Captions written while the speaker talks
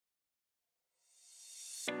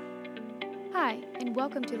Hi, and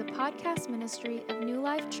welcome to the podcast ministry of New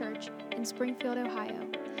Life Church in Springfield, Ohio.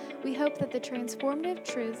 We hope that the transformative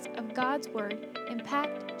truths of God's Word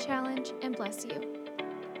impact, challenge, and bless you.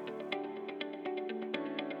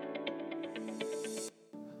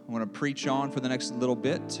 I want to preach on for the next little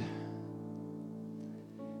bit.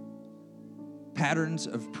 Patterns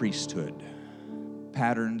of priesthood.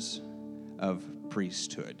 Patterns of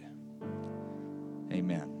priesthood.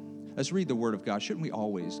 Amen. Let's read the Word of God. Shouldn't we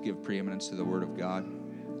always give preeminence to the Word of God?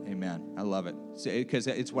 Amen. I love it because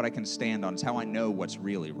it's what I can stand on. It's how I know what's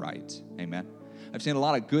really right. Amen. I've seen a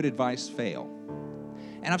lot of good advice fail.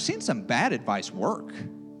 And I've seen some bad advice work.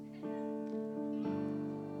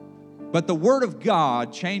 But the Word of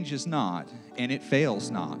God changes not, and it fails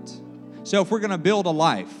not. So if we're going to build a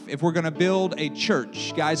life, if we're going to build a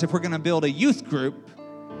church, guys, if we're going to build a youth group,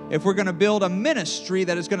 if we're going to build a ministry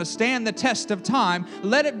that is going to stand the test of time,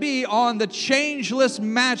 let it be on the changeless,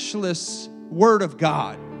 matchless Word of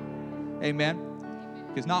God. Amen?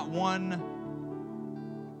 Because not one,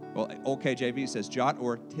 well, old KJV says jot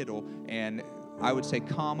or tittle, and I would say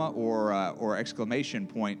comma or exclamation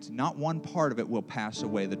point, not one part of it will pass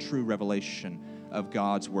away, the true revelation of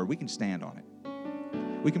God's Word. We can stand on it.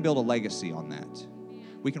 We can build a legacy on that.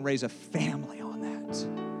 We can raise a family on that.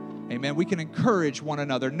 Amen. We can encourage one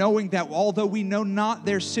another, knowing that although we know not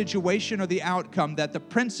their situation or the outcome, that the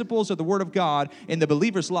principles of the Word of God in the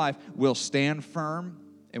believer's life will stand firm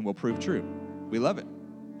and will prove true. We love it.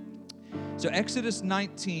 So Exodus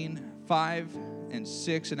 19, 5 and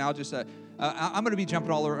 6, and I'll just, I'm going to be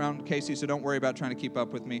jumping all around, Casey, so don't worry about trying to keep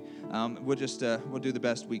up with me. We'll do the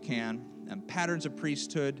best we can. Patterns of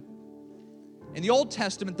priesthood. In the Old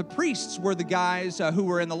Testament, the priests were the guys who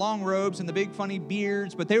were in the long robes and the big funny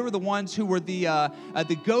beards, but they were the ones who were the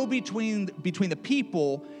go-between between the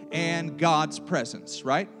people and God's presence,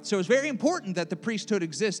 right? So it was very important that the priesthood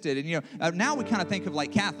existed. And now we kind of think of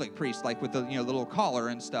like Catholic priests, like with the little collar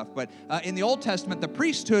and stuff. But in the Old Testament, the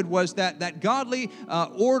priesthood was that godly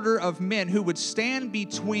order of men who would stand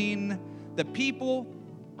between the people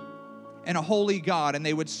and a holy God, and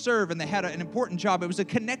they would serve, and they had an important job. It was a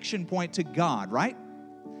connection point to God, right?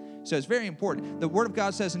 So it's very important. The Word of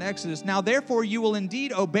God says in Exodus, "Now therefore you will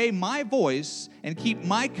indeed obey my voice and keep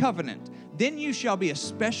my covenant. Then you shall be a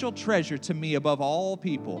special treasure to me above all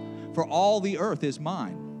people, for all the earth is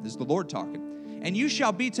mine." This is the Lord talking. "And you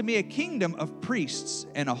shall be to me a kingdom of priests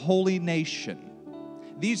and a holy nation.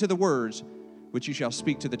 These are the words which you shall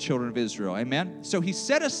speak to the children of Israel." Amen? So he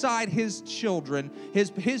set aside his children,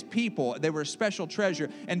 his people. They were a special treasure.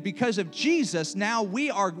 And because of Jesus, now we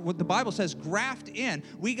are, what the Bible says, graft in.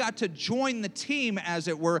 We got to join the team, as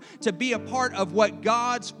it were, to be a part of what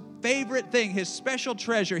God's favorite thing, his special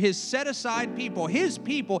treasure, his set aside people, his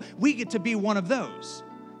people, we get to be one of those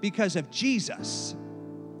because of Jesus.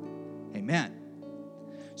 Amen.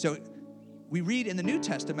 So we read in the New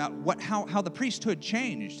Testament how the priesthood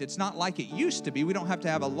changed. It's not like it used to be. We don't have to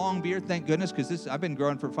have a long beard, thank goodness, because I've been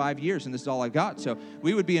growing for 5 years, and this is all I got. So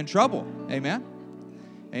we would be in trouble. Amen?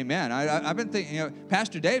 Amen. I've been thinking,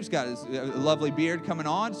 Pastor Dave's got his lovely beard coming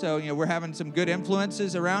on, so we're having some good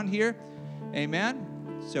influences around here. Amen?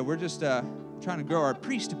 So we're just trying to grow our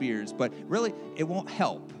priest beards, but really it won't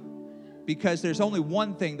help, because there's only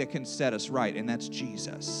one thing that can set us right, and that's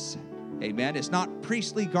Jesus. Amen. It's not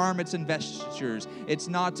priestly garments and vestures. It's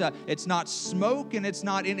not smoke, and it's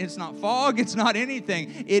not fog. It's not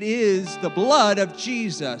anything. It is the blood of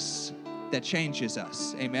Jesus that changes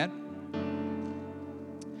us. Amen.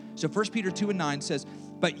 So 1 Peter 2:9 says,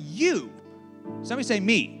 "But you," somebody say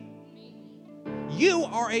me. "You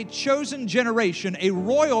are a chosen generation, a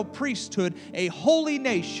royal priesthood, a holy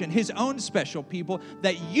nation, his own special people,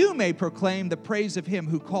 that you may proclaim the praise of him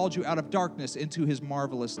who called you out of darkness into his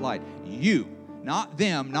marvelous light." You, not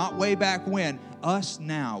them, not way back when, us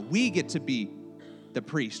now. We get to be the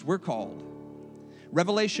priest. We're called.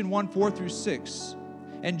 Revelation 1:4-6.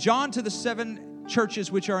 "And John to the 7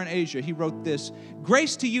 churches which are in Asia, he wrote this: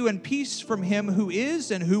 Grace to you and peace from him who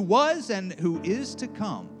is and who was and who is to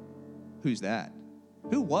come." Who's that?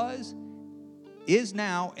 Who was, is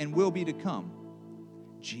now, and will be to come?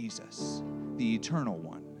 Jesus, the eternal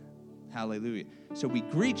one. Hallelujah. So we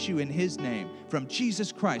greet you in his name, from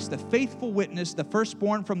Jesus Christ, the faithful witness, the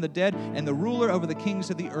firstborn from the dead, and the ruler over the kings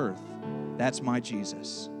of the earth. That's my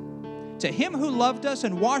Jesus. "To him who loved us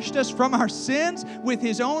and washed us from our sins with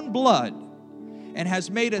his own blood, and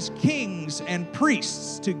has made us kings and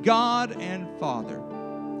priests to God and Father.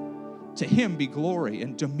 To him be glory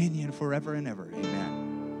and dominion forever and ever. Amen."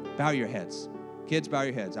 Bow your heads. Kids, bow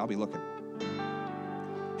your heads. I'll be looking.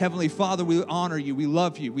 Heavenly Father, we honor you. We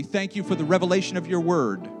love you. We thank you for the revelation of your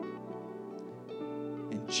word.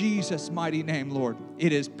 In Jesus' mighty name, Lord.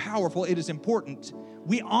 It is powerful. It is important.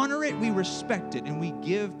 We honor it, we respect it, and we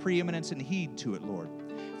give preeminence and heed to it, Lord.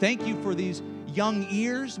 Thank you for these young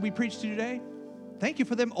ears we preached to today. Thank you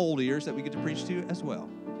for them old ears that we get to preach to as well.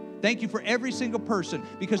 Thank you for every single person,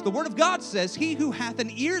 because the Word of God says, he who hath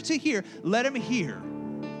an ear to hear, let him hear.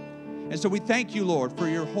 And so we thank you, Lord, for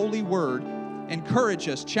your holy word. Encourage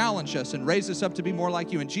us, challenge us, and raise us up to be more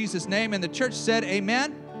like you. In Jesus' name, and the church said,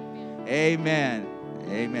 amen. Amen.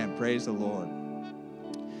 Amen. Praise the Lord.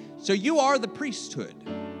 So you are the priesthood.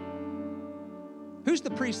 Who's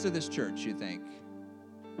the priest of this church, you think?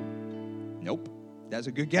 Nope. That's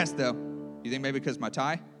a good guess, though. You think maybe because my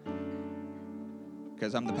tie?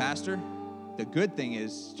 Because I'm the pastor? The good thing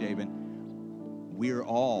is, Jabin, we're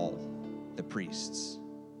all the priests.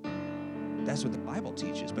 That's what the Bible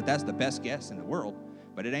teaches, but that's the best guess in the world.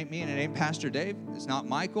 But it ain't me, and it ain't Pastor Dave. It's not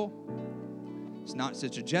Michael. It's not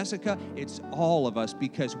Sister Jessica. It's all of us,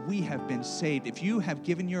 because we have been saved. If you have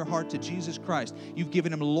given your heart to Jesus Christ, you've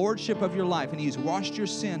given him lordship of your life, and he's washed your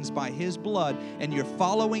sins by his blood, and you're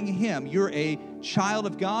following him. You're a child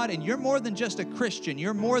of God, and you're more than just a Christian.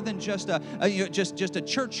 You're more than just a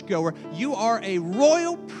churchgoer. You are a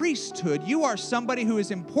royal priesthood. You are somebody who is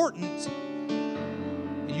important,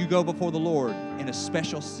 and you go before the Lord in a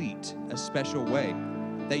special seat, a special way.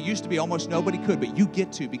 That used to be almost nobody could, but you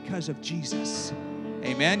get to because of Jesus.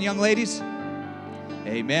 Amen, young ladies?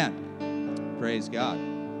 Amen. Praise God.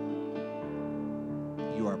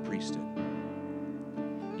 You are a priesthood.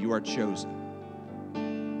 You are chosen.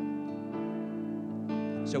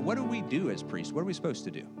 So what do we do as priests? What are we supposed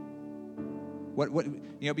to do?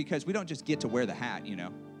 Because we don't just get to wear the hat,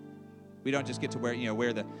 We don't just get to wear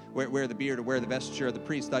the beard or wear the vesture of the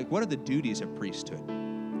priest. Like, what are the duties of priesthood?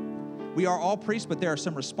 We are all priests, but there are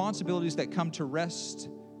some responsibilities that come to rest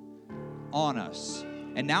on us.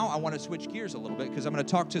 And now I want to switch gears a little bit, because I'm going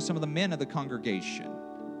to talk to some of the men of the congregation.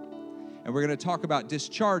 And we're going to talk about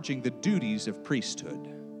discharging the duties of priesthood.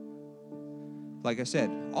 Like I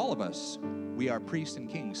said, all of us, we are priests and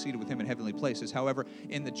kings seated with him in heavenly places. However,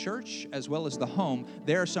 in the church as well as the home,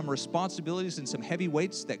 there are some responsibilities and some heavy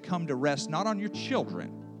weights that come to rest not on your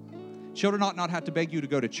children. Children ought not have to beg you to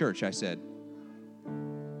go to church, I said,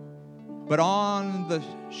 but on the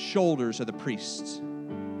shoulders of the priests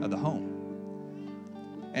of the home.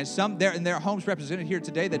 And some there are homes represented here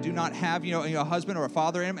today that do not have, a husband or a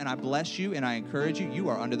father in them, and I bless you and I encourage you. You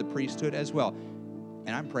are under the priesthood as well,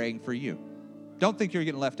 and I'm praying for you. Don't think you're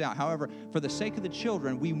getting left out. However, for the sake of the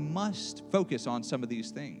children, we must focus on some of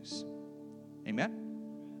these things. Amen?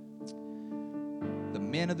 The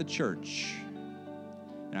men of the church.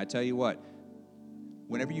 And I tell you what,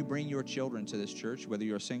 whenever you bring your children to this church, whether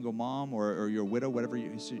you're a single mom or you're a widow, whatever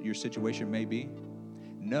your situation may be,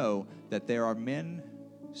 know that there are men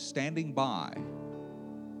standing by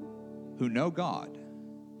who know God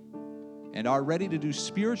and are ready to do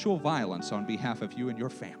spiritual violence on behalf of you and your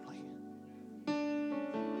family.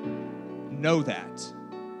 Know that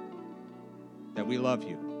we love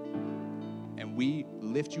you, and we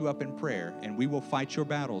lift you up in prayer, and we will fight your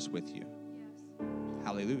battles with you. Yes.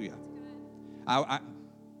 Hallelujah.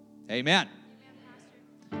 Amen.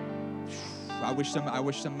 I wish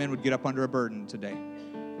some men would get up under a burden today.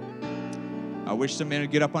 I wish some men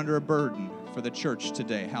would get up under a burden for the church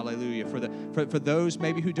today. Hallelujah. For those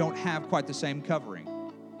maybe who don't have quite the same covering.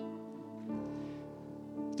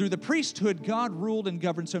 Through the priesthood, God ruled and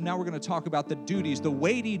governed. So now we're going to talk about the duties, the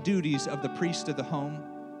weighty duties of the priest of the home.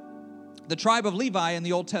 The tribe of Levi in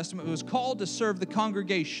the Old Testament was called to serve the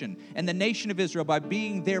congregation and the nation of Israel by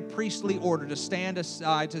being their priestly order, to stand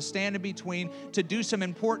aside, to stand in between, to do some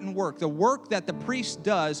important work. The work that the priest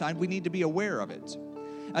does, we need to be aware of it.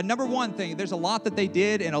 Number one thing, there's a lot that they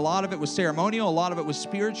did, and a lot of it was ceremonial, a lot of it was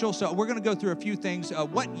spiritual. So we're going to go through a few things.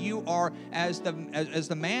 What you are, as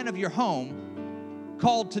the man of your home,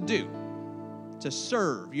 called to do, to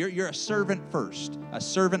serve. You're a servant first, a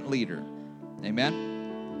servant leader.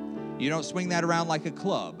 Amen? You don't swing that around like a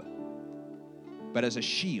club, but as a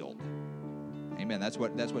shield. Amen. That's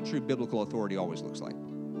what true biblical authority always looks like.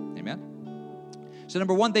 Amen. So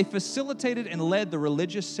number one, they facilitated and led the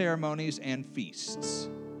religious ceremonies and feasts.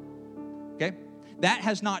 Okay? That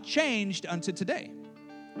has not changed unto today.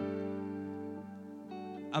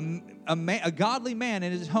 A godly man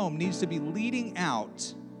in his home needs to be leading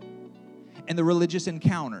out in the religious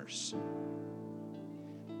encounters.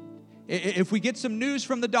 If we get some news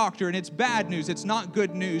from the doctor and it's bad news, it's not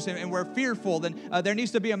good news, and we're fearful, then there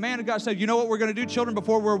needs to be a man of God who says, you know what we're going to do, children,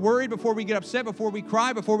 before we're worried, before we get upset, before we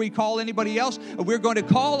cry, before we call anybody else, we're going to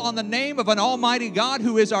call on the name of an almighty God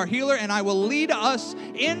who is our healer, and I will lead us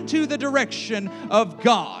into the direction of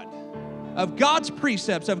God. of God's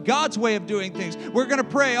precepts, of God's way of doing things. We're going to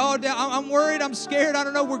pray, oh, I'm worried, I'm scared, I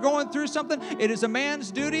don't know, we're going through something. It is a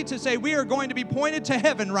man's duty to say, we are going to be pointed to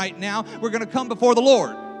heaven right now. We're going to come before the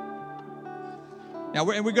Lord. Now,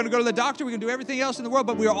 we're going to go to the doctor, we're going to do everything else in the world,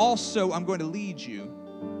 but we are also, I'm going to lead you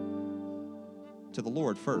to the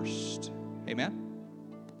Lord first. Amen?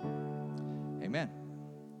 Amen.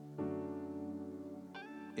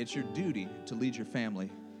 It's your duty to lead your family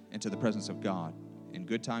into the presence of God in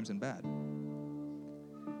good times and bad.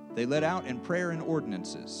 They led out in prayer and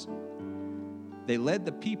ordinances. They led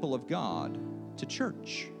the people of God to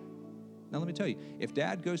church. Now let me tell you, if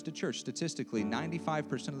dad goes to church, statistically,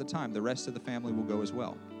 95% of the time, the rest of the family will go as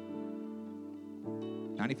well.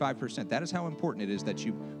 95%. That is how important it is that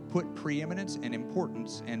you put preeminence and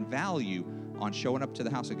importance and value on showing up to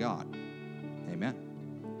the house of God. Amen.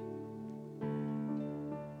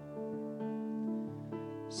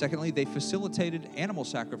 Secondly, they facilitated animal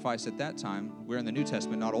sacrifice at that time. We're in the New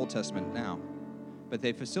Testament, not Old Testament now. But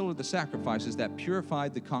they facilitated the sacrifices that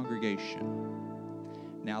purified the congregation.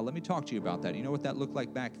 Now, let me talk to you about that. You know what that looked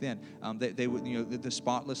like back then? They would, the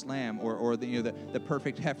spotless lamb or the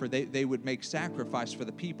perfect heifer. They would make sacrifice for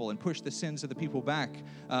the people and push the sins of the people back,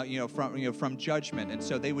 from judgment. And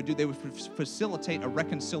so they would facilitate a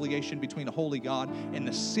reconciliation between a holy God and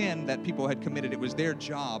the sin that people had committed. It was their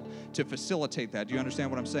job to facilitate that. Do you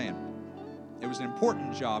understand what I'm saying? It was an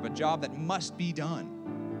important job, a job that must be done.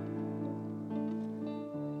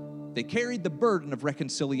 They carried the burden of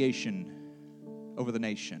reconciliation over the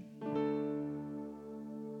nation.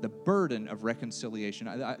 The burden of reconciliation.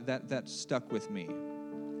 That stuck with me.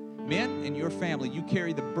 Men, in your family, you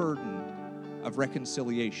carry the burden of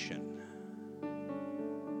reconciliation,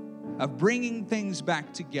 of bringing things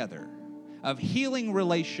back together, of healing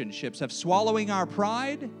relationships, of swallowing our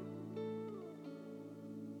pride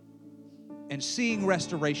and seeing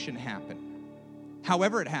restoration happen.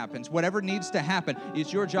 However it happens, whatever needs to happen,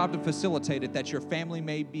 it's your job to facilitate it, that your family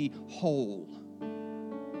may be whole.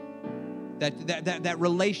 That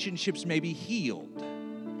relationships may be healed,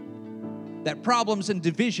 that problems and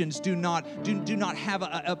divisions do not have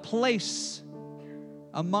a place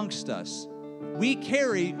amongst us. We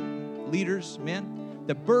carry, leaders, men,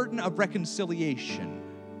 the burden of reconciliation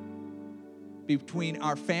between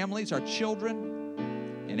our families, our children,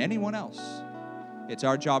 and anyone else. It's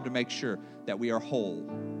our job to make sure that we are whole,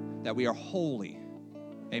 that we are holy.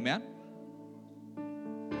 Amen?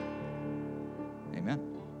 Amen.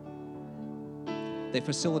 They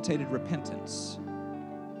facilitated repentance.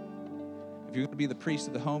 If you're going to be the priest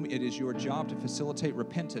of the home, it is your job to facilitate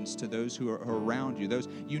repentance to those who are around you.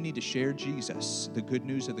 You need to share Jesus, the good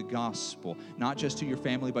news of the gospel, not just to your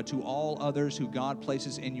family, but to all others who God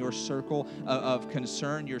places in your circle of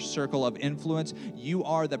concern, your circle of influence. You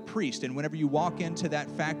are the priest, and whenever you walk into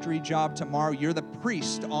that factory job tomorrow, you're the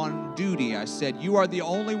priest on duty. I said, you are the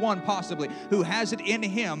only one possibly who has it in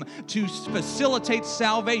him to facilitate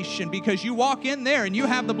salvation, because you walk in there and you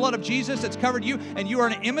have the blood of Jesus that's covered you, and you are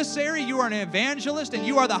an emissary, you are an evangelist, and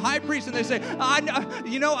you are the high priest. And they say,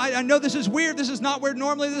 I know this is weird. This is not where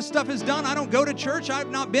normally this stuff is done. I don't go to church. I've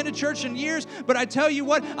not been to church in years. But I tell you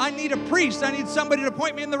what, I need a priest. I need somebody to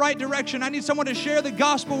point me in the right direction. I need someone to share the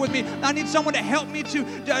gospel with me. I need someone to help me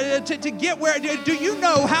to get where. Do you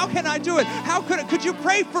know? How can I do it? How could you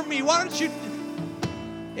pray for me? Why don't you?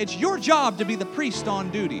 It's your job to be the priest on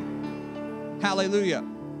duty. Hallelujah.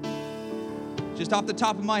 Just off the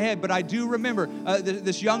top of my head, but I do remember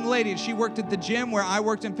this young lady, and she worked at the gym where I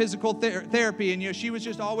worked in physical therapy, and she was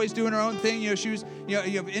just always doing her own thing. She was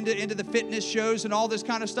into the fitness shows and all this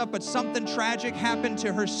kind of stuff. But something tragic happened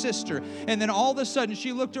to her sister, and then all of a sudden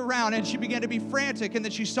she looked around and she began to be frantic. And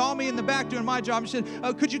then she saw me in the back doing my job. She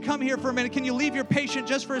said, "Could you come here for a minute? Can you leave your patient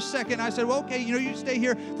just for a second?" I said, "Well, okay, you stay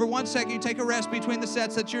here for 1 second. You take a rest between the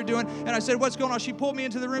sets that you're doing." And I said, "What's going on?" She pulled me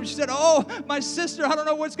into the room. She said, "Oh, my sister, I don't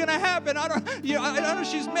know what's going to happen. I know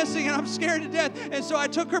she's missing, and I'm scared to death." And so I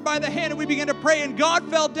took her by the hand, and we began to pray, and God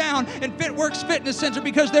fell down in FitWorks Fitness Center,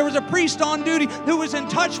 because there was a priest on duty who was in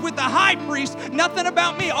touch with the high priest. Nothing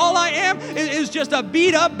about me. All I am is just a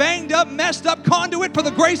beat up, banged up, messed up conduit for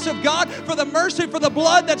the grace of God, for the mercy, for the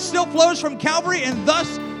blood that still flows from Calvary, and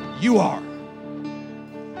thus you are.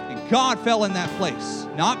 And God fell in that place,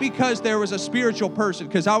 not because there was a spiritual person,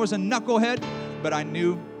 because I was a knucklehead, but I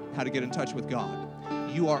knew how to get in touch with God.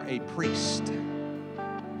 You are a priest.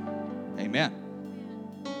 Amen.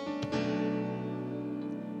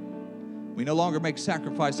 We no longer make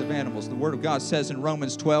sacrifice of animals. The Word of God says in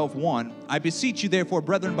Romans 12:1, "I beseech you, therefore,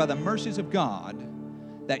 brethren, by the mercies of God,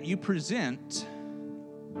 that you present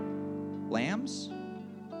lambs,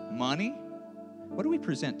 money." What do we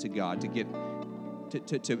present to God to get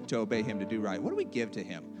to obey him, to do right. What do we give to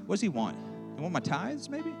him? What does he want? You want my tithes,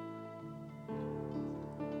 maybe?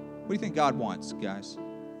 What do you think God wants, guys?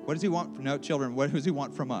 What does he want from children? What does he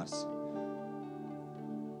want from us?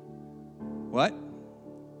 What?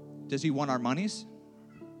 Does he want our monies?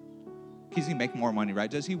 Because he make more money, right?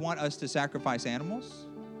 Does he want us to sacrifice animals?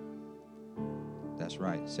 That's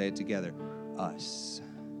right. Say it together. Us.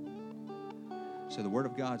 So the Word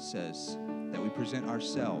of God says that we present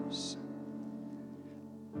ourselves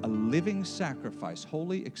a living sacrifice,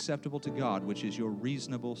 wholly acceptable to God, which is your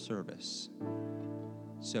reasonable service.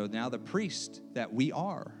 So now the priest that we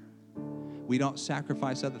are, we don't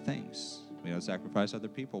sacrifice other things. We don't sacrifice other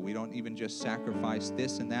people. We don't even just sacrifice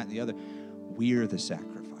this and that and the other. We're the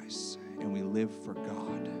sacrifice, and we live for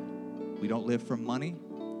God. We don't live for money.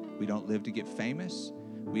 We don't live to get famous.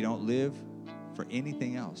 We don't live for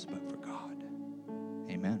anything else but for God.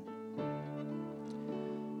 Amen.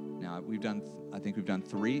 Now, I think we've done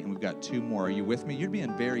 3, and we've got 2 more. Are you with me? You're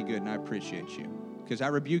being very good, and I appreciate you. Because I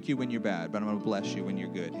rebuke you when you're bad, but I'm going to bless you when you're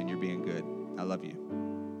good, and you're being good. I love you.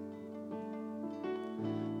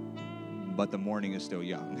 But the morning is still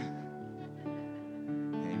young.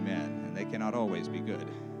 Amen. And they cannot always be good.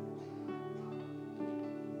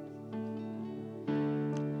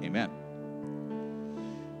 Amen.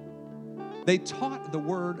 They taught the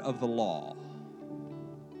word of the law.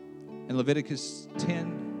 In Leviticus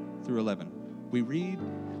 10 through 11, we read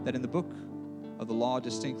that in the book of the law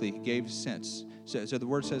distinctly, he gave sense. So the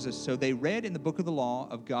word says this, so they read in the book of the law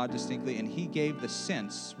of God distinctly, and he gave the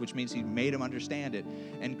sense, which means he made them understand it,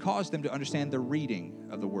 and caused them to understand the reading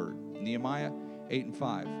of the word. Nehemiah 8 and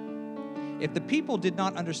 5. If the people did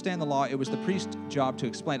not understand the law, it was the priest's job to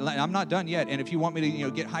explain. I'm not done yet, and if you want me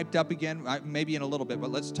to get hyped up again, maybe in a little bit,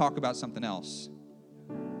 but let's talk about something else.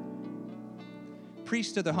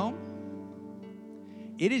 Priest of the home,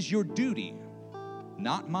 it is your duty,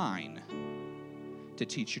 not mine, to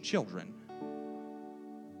teach your children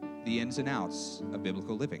the ins and outs of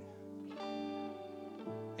biblical living.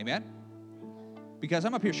 Amen? Because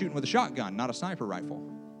I'm up here shooting with a shotgun, not a sniper rifle.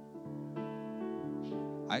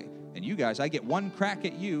 And you guys, I get one crack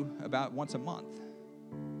at you about once a month.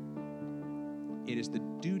 It is the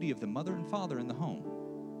duty of the mother and father in the home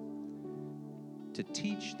to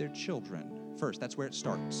teach their children first. That's where it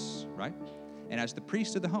starts, right? And as the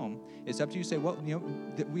priest of the home, it's up to you to say, well,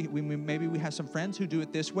 maybe we have some friends who do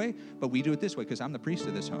it this way, but we do it this way because I'm the priest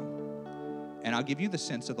of this home. And I'll give you the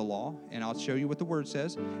sense of the law, and I'll show you what the word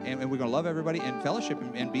says, and we're going to love everybody and fellowship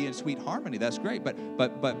and be in sweet harmony. That's great. But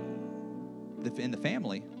in the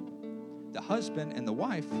family, the husband and the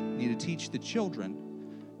wife need to teach the children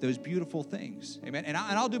those beautiful things. Amen. And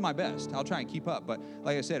I'll do my best. I'll try and keep up. But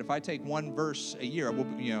like I said, if I take one verse a year,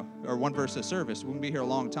 or one verse a service, we'll be here a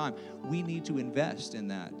long time. We need to invest in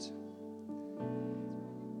that.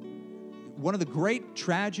 One of the great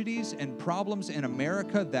tragedies and problems in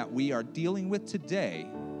America that we are dealing with today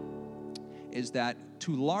is that,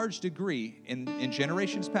 to a large degree, in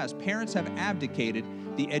generations past, parents have abdicated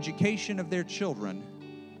the education of their children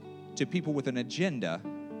to people with an agenda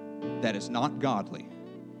that is not godly.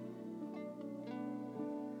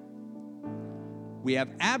 We have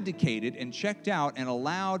abdicated and checked out and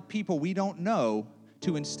allowed people we don't know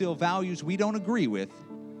to instill values we don't agree with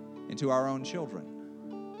into our own children.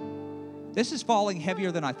 This is falling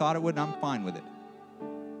heavier than I thought it would, and I'm fine with it.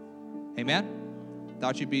 Amen?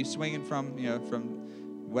 Thought you'd be swinging from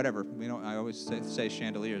whatever. I always say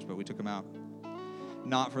chandeliers, but we took them out.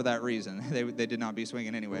 Not for that reason. They did not be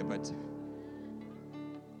swinging anyway, but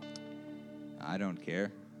I don't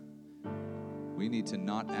care. We need to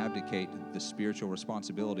not abdicate the spiritual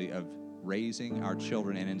responsibility of raising our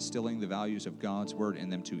children and instilling the values of God's word in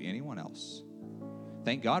them to anyone else.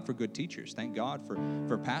 Thank God for good teachers. Thank God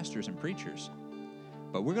for pastors and preachers.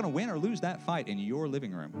 But we're going to win or lose that fight in your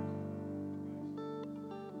living room.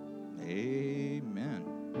 Amen.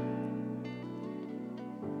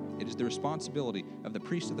 It is the responsibility of the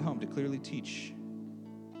priest of the home to clearly teach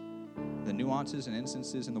the nuances and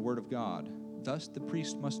instances in the Word of God. Thus, the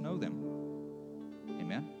priest must know them.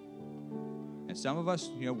 Amen? And some of us,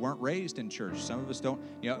 weren't raised in church. Some of us don't,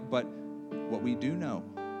 but what we do know,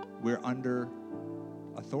 we're under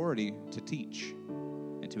authority to teach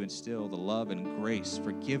and to instill the love and grace,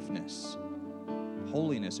 forgiveness,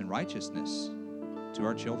 holiness, and righteousness to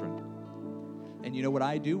our children. And you know what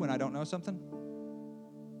I do when I don't know something?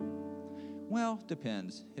 Well,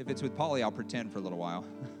 depends. If it's with Polly, I'll pretend for a little while.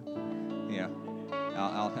 Yeah,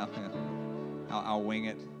 I'll wing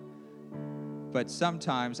it. But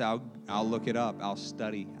sometimes I'll look it up. I'll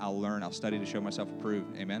study. I'll learn. I'll study to show myself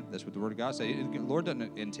approved. Amen? That's what the Word of God says. The Lord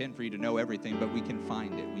doesn't intend for you to know everything, but we can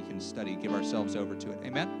find it. We can study, give ourselves over to it.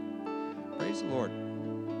 Amen? Praise the Lord.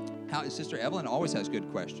 Sister Evelyn always has good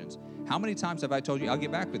questions. How many times have I told you, I'll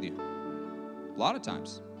get back with you? A lot of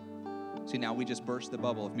times. See, now we just burst the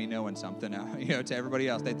bubble of me knowing something. To everybody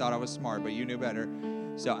else, they thought I was smart, but you knew better.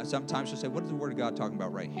 So sometimes she'll say, what is the Word of God talking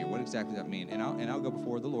about right here? What exactly does that mean? And I'll go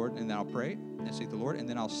before the Lord, and then I'll pray and seek the Lord, and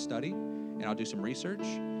then I'll study, and I'll do some research,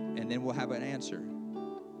 and then we'll have an answer.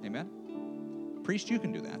 Amen? Priest, you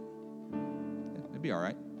can do that. It'd be all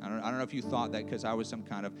right. I don't know if you thought that because I was some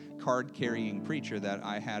kind of card-carrying preacher that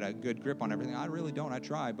I had a good grip on everything. I really don't. I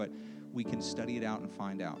try, but we can study it out and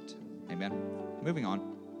find out. Amen? Moving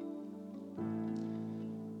on.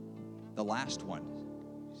 The last one.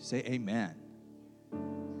 Say amen.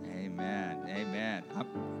 Amen. Amen.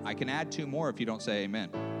 I can add 2 more if you don't say amen.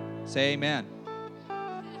 Say amen.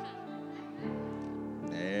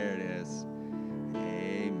 There it is.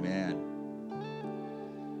 Amen.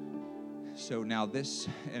 So now this,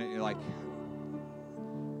 like,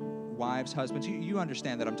 wives, husbands, you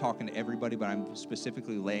understand that I'm talking to everybody, but I'm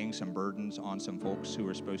specifically laying some burdens on some folks who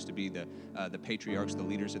are supposed to be the patriarchs, the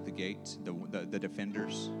leaders at the gate, the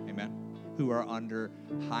defenders, amen, who are under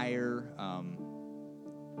higher,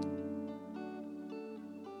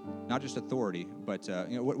 not just authority, but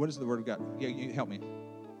what is the Word of God? Yeah, you help me.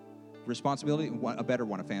 Responsibility, a better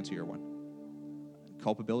one, a fancier one.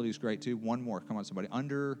 Culpability is great too. One more, come on, somebody.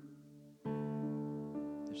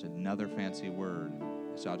 There's another fancy word,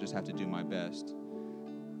 so I'll just have to do my best.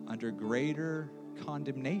 Under greater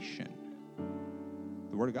condemnation.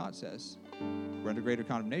 The Word of God says we're under greater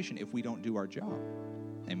condemnation if we don't do our job.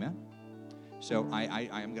 Amen? So I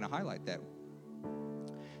am going to highlight that.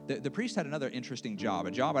 The priest had another interesting job,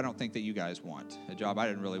 a job I don't think that you guys want, a job I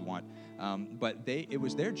didn't really want. But it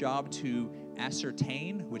was their job to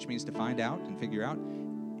ascertain, which means to find out and figure out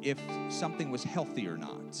if something was healthy or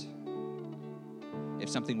not, if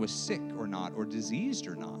something was sick or not, or diseased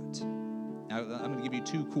or not. Now, I'm going to give you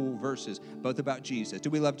 2 cool verses, both about Jesus. Do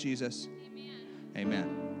we love Jesus? Amen.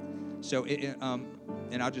 Amen. So,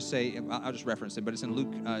 and I'll just reference it, but it's in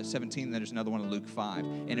Luke 17, and then there's another one in Luke 5.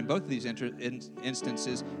 And in both of these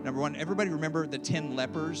instances, number one, everybody remember the 10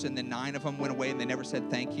 lepers, and then 9 of them went away, and they never said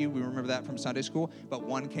thank you. We remember that from Sunday school, but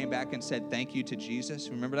 1 came back and said thank you to Jesus.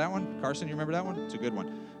 Remember that one? Carson, you remember that one? It's a good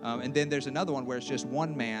one. And then there's another one where it's just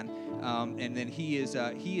one man, and then he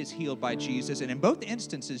is healed by Jesus. And in both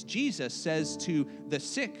instances, Jesus says to the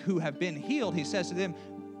sick who have been healed, he says to them,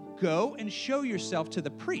 go and show yourself to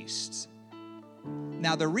the priests.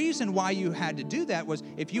 Now, the reason why you had to do that was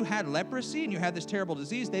if you had leprosy and you had this terrible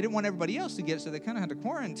disease, they didn't want everybody else to get it, so they kind of had to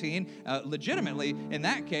quarantine legitimately in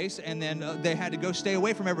that case, and then they had to go stay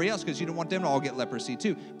away from everybody else because you didn't want them to all get leprosy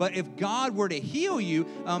too. But if God were to heal you,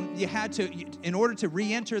 you had to, in order to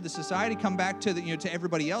re-enter the society, come back to to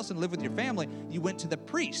everybody else and live with your family, you went to the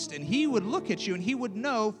priest, and he would look at you and he would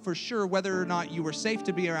know for sure whether or not you were safe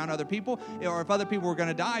to be around other people or if other people were going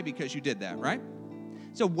to die because you did that, right?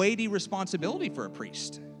 It's a weighty responsibility for a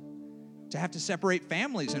priest to have to separate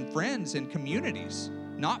families and friends and communities.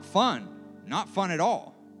 Not fun at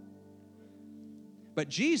all. But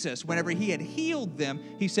Jesus, whenever he had healed them,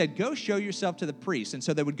 he said, go show yourself to the priest. And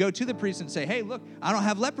so they would go to the priest and say, hey, look, I don't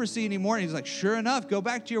have leprosy anymore. And he's like, sure enough, go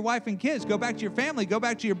back to your wife and kids, go back to your family, go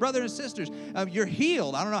back to your brother and sisters. You're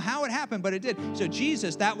healed. I don't know how it happened, but it did. So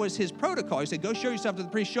Jesus, that was his protocol. He said, go show yourself to the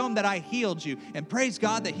priest, show him that I healed you. And praise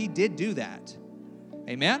God that he did do that.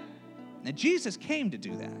 Amen? And Jesus came to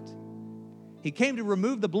do that. He came to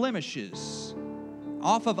remove the blemishes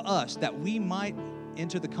off of us that we might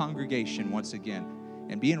enter the congregation once again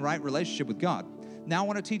and be in right relationship with God. Now I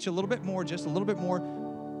want to teach a little bit more, just a little bit more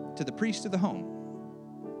to the priest of the home.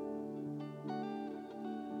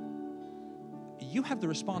 You have the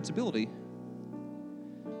responsibility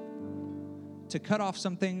to cut off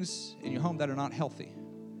some things in your home that are not healthy.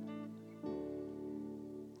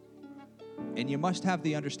 And you must have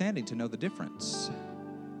the understanding to know the difference.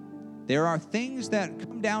 There are things that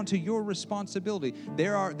come down to your responsibility.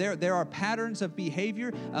 There are patterns of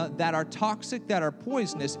behavior that are toxic, that are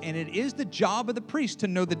poisonous, and it is the job of the priest to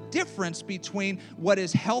know the difference between what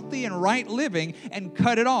is healthy and right living and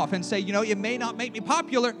cut it off and say, it may not make me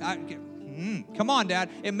popular. Come on, Dad.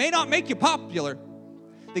 It may not make you popular.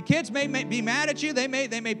 The kids may be mad at you. They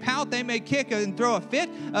may pout. They may kick and throw a fit.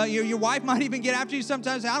 Your wife might even get after you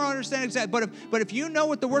sometimes. I don't understand exactly. But if you know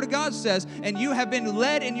what the Word of God says and you have been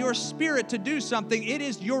led in your spirit to do something, it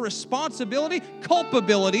is your responsibility.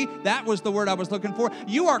 Culpability, that was the word I was looking for.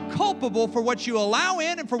 You are culpable for what you allow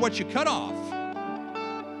in and for what you cut off.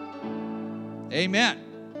 Amen.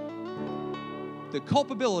 The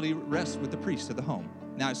culpability rests with the priest of the home.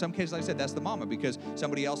 Now, in some cases, like I said, that's the mama, because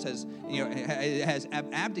somebody else has, has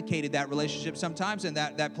abdicated that relationship sometimes in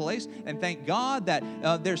that place. And thank God that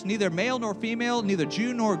there's neither male nor female, neither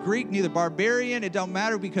Jew nor Greek, neither barbarian. It don't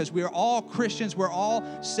matter, because we are all Christians. We're all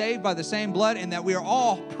saved by the same blood, and that we are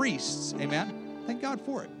all priests. Amen. Thank God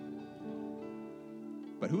for it.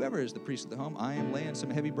 But whoever is the priest of the home, I am laying some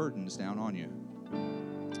heavy burdens down on you.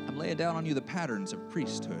 I'm laying down on you the patterns of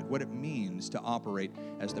priesthood, what it means to operate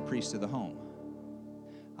as the priest of the home.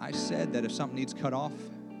 I said that if something needs cut off,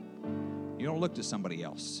 you don't look to somebody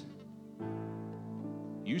else.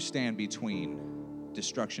 You stand between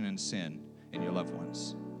destruction and sin and your loved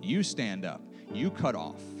ones. You stand up. You cut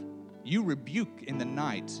off. You rebuke in the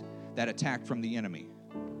night that attack from the enemy.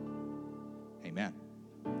 Amen.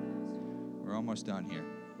 We're almost done here.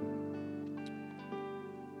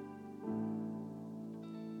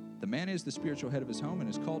 The man is the spiritual head of his home and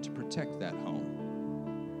is called to protect that home.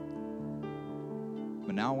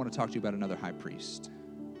 But now I want to talk to you about another high priest.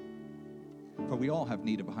 For we all have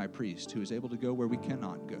need of a high priest who is able to go where we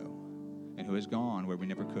cannot go and who has gone where we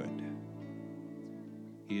never could.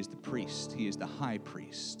 He is the priest. He is the high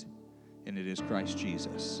priest, and it is Christ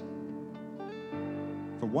Jesus.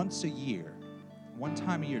 For once a year, one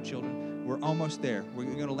time a year, children, we're almost there. We're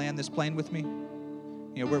going to land this plane with me?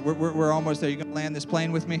 We're almost there. You're going to land this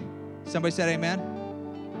plane with me? Somebody said amen?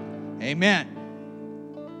 Amen.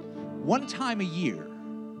 One time a year,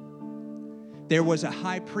 there was a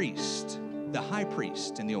high priest, the high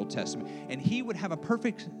priest in the Old Testament, and he would have a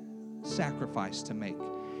perfect sacrifice to make.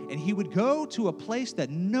 And he would go to a place that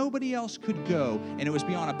nobody else could go, and it was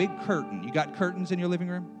beyond a big curtain. You got curtains in your living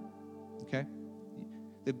room? Okay.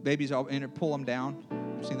 The babies all in there, pull them down.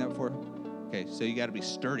 You've seen that before? Okay, so you got to be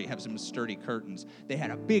sturdy, have some sturdy curtains. They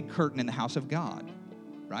had a big curtain in the house of God,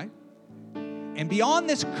 right? And beyond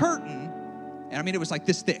this curtain, and I mean, it was like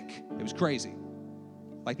this thick. It was crazy.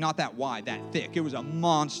 Like not that wide, that thick. It was a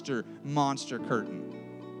monster curtain.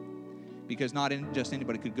 Because not just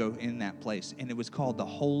anybody could go in that place. And it was called the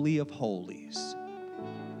Holy of Holies.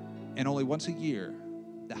 And only once a year,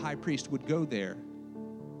 the high priest would go there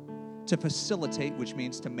to facilitate, which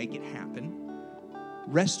means to make it happen,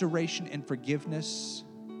 restoration and forgiveness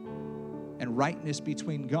and rightness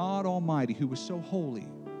between God Almighty, who was so holy,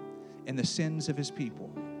 and the sins of his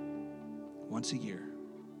people. Once a year,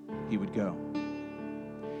 he would go.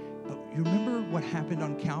 But you remember what happened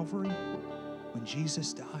on Calvary when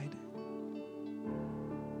Jesus died?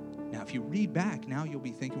 Now, if you read back, now you'll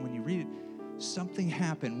be thinking when you read it, something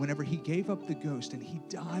happened whenever he gave up the ghost and he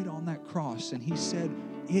died on that cross and he said,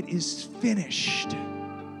 "It is finished."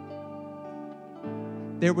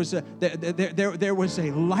 There was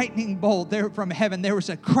a lightning bolt there from heaven. There was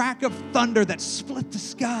a crack of thunder that split the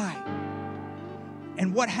sky.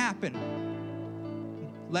 And what happened?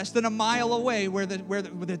 Less than a mile away where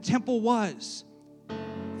the temple was,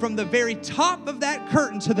 from the very top of that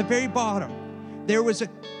curtain to the very bottom, there was a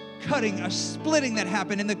cutting, a splitting that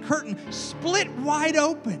happened, and the curtain split wide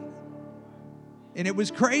open. And it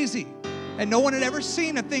was crazy. And no one had ever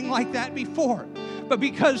seen a thing like that before. But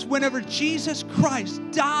because whenever Jesus Christ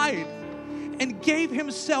died and gave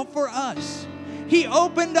himself for us, he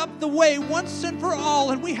opened up the way once and for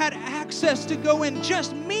all, and we had access to go in.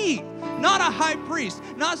 Just me, not a high priest,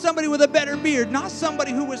 not somebody with a better beard, not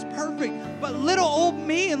somebody who was perfect, but little old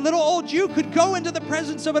me and little old you could go into the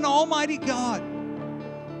presence of an almighty God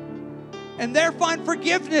and there find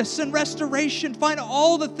forgiveness and restoration, find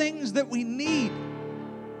all the things that we need.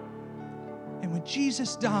 And when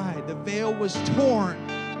Jesus died, the veil was torn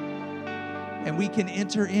and we can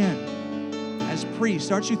enter in as priests.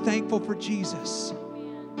 Aren't you thankful for Jesus?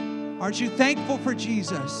 Aren't you thankful for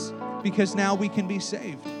Jesus? Because now we can be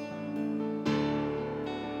saved.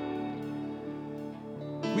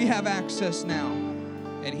 We have access now.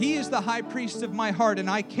 And he is the high priest of my heart, and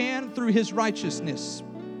I can, through his righteousness,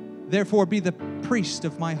 therefore be the priest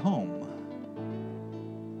of my home.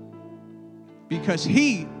 Because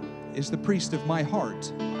he is the priest of my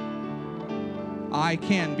heart, I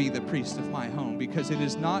can be the priest of my home, because it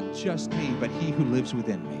is not just me, but he who lives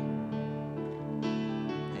within me.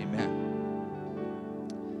 Amen.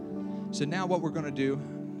 So now what we're going to do,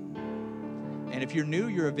 and if you're new,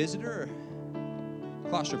 you're a visitor,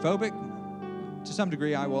 claustrophobic, to some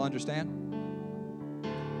degree I will understand.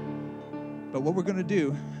 But what we're going to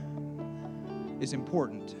do is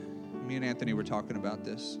important. Me and Anthony were talking about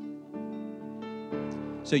this.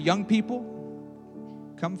 So young people,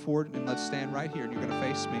 come forward and let's stand right here. And you're going to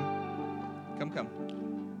face me. Come.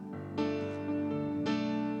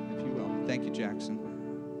 If you will. Thank you, Jackson.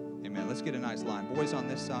 Amen. Let's get a nice line. Boys on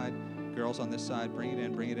this side, Girls on this side, bring it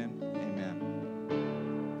in, bring it in. Amen.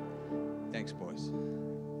 Thanks, boys.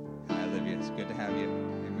 Hi, Olivia. It's good to have you.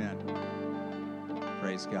 Amen.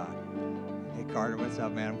 Praise God. Hey, Carter, what's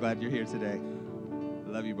up, man? I'm glad you're here today. I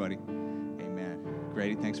love you, buddy. Amen.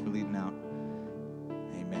 Grady, thanks for leading out.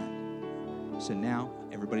 Amen. So now,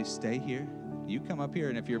 everybody stay here. You come up here,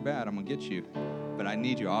 and if you're bad, I'm going to get you. But I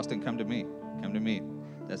need you. Austin, come to me. Come to me.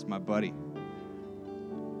 That's my buddy.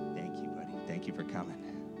 Thank you, buddy. Thank you for coming.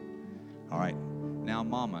 All right. Now,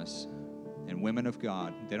 mamas and women of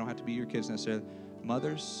God, they don't have to be your kids necessarily.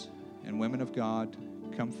 Mothers and women of God,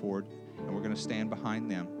 come forward, and we're going to stand behind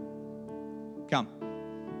them. Come.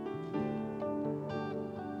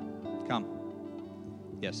 Come.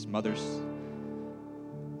 Yes, mothers,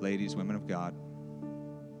 ladies, women of God.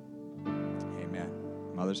 Amen.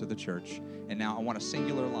 Mothers of the church. And now I want a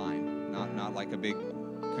singular line, not like a big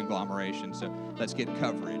conglomeration. So let's get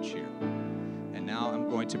coverage here. And now I'm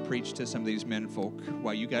going to preach to some of these men folk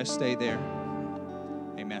while you guys stay there.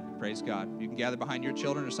 Amen. Praise God. You can gather behind your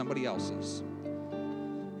children or somebody else's.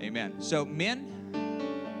 Amen. So men,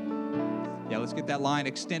 yeah, let's get that line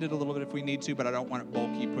extended a little bit if we need to, but I don't want it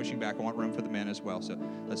bulky, pushing back. I want room for the men as well. So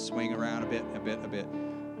let's swing around a bit.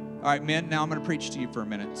 All right, men, now I'm going to preach to you for a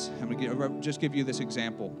minute. I'm going to just give you this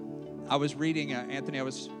example. I was reading, Anthony,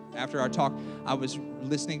 after our talk, I was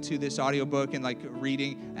listening to this audiobook and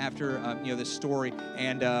reading after, this story.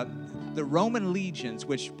 And the Roman legions,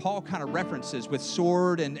 which Paul kind of references with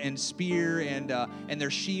sword and spear and their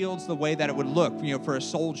shields, the way that it would look, for a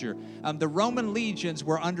soldier. The Roman legions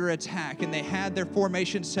were under attack, and they had their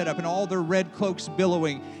formation set up and all their red cloaks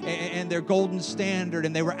billowing and their golden standard,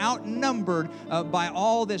 and they were outnumbered by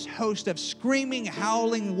all this host of screaming,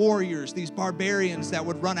 howling warriors, these barbarians that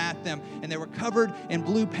would run at them, and they were covered in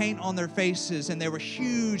blue paint on their faces, and they were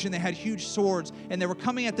huge, and they had huge swords, and they were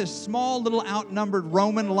coming at this small little outnumbered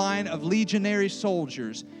Roman line of legionary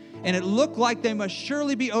soldiers, and it looked like they must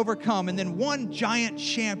surely be overcome. And then one giant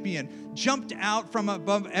champion jumped out from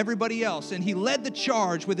above everybody else, and he led the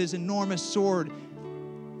charge with his enormous sword.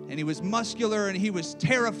 And he was muscular, and he was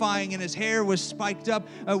terrifying, and his hair was spiked up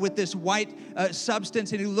with this white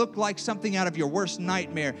substance, and he looked like something out of your worst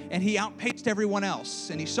nightmare. And he outpaced everyone else.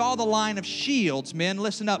 And he saw the line of shields. Men,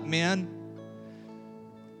 listen up, men.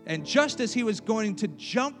 And just as he was going to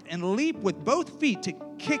jump and leap with both feet to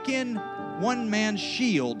kick in one man's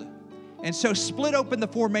shield, and so split open the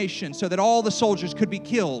formation so that all the soldiers could be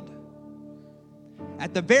killed,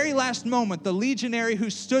 at the very last moment, the legionary who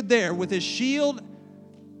stood there with his shield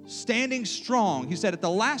standing strong, he said, at the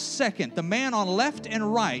last second, the man on left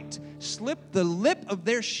and right slipped the lip of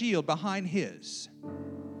their shield behind his.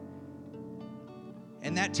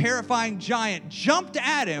 And that terrifying giant jumped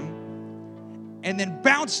at him and then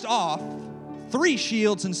bounced off 3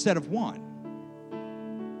 shields instead of 1.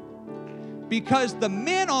 Because the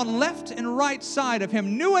men on left and right side of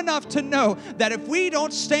him knew enough to know that if we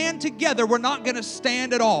don't stand together, we're not going to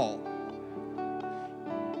stand at all.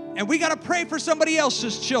 And we got to pray for somebody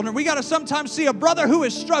else's children. We got to sometimes see a brother who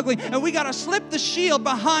is struggling, and we got to slip the shield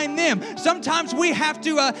behind them. Sometimes we have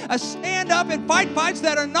to stand up and fight fights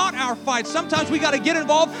that are not our fights. Sometimes we got to get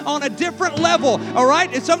involved on a different level, all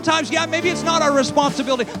right? And sometimes, maybe it's not our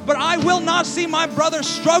responsibility, but I will not see my brother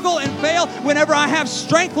struggle and fail whenever I have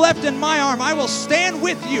strength left in my arm. I will stand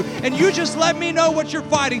with you, and you just let me know what you're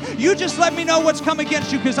fighting. You just let me know what's come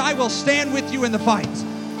against you, because I will stand with you in the fight.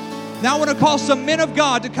 Now I want to call some men of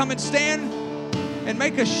God to come and stand and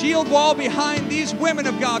make a shield wall behind these women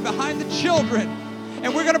of God, behind the children.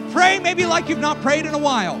 And we're going to pray maybe like you've not prayed in a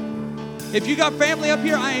while. If you got family up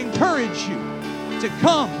here, I encourage you to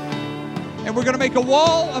come. And we're going to make a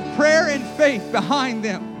wall of prayer and faith behind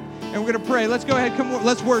them. And we're going to pray. Let's go ahead. Come,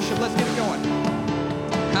 let's worship. Let's get it going.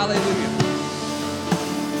 Hallelujah.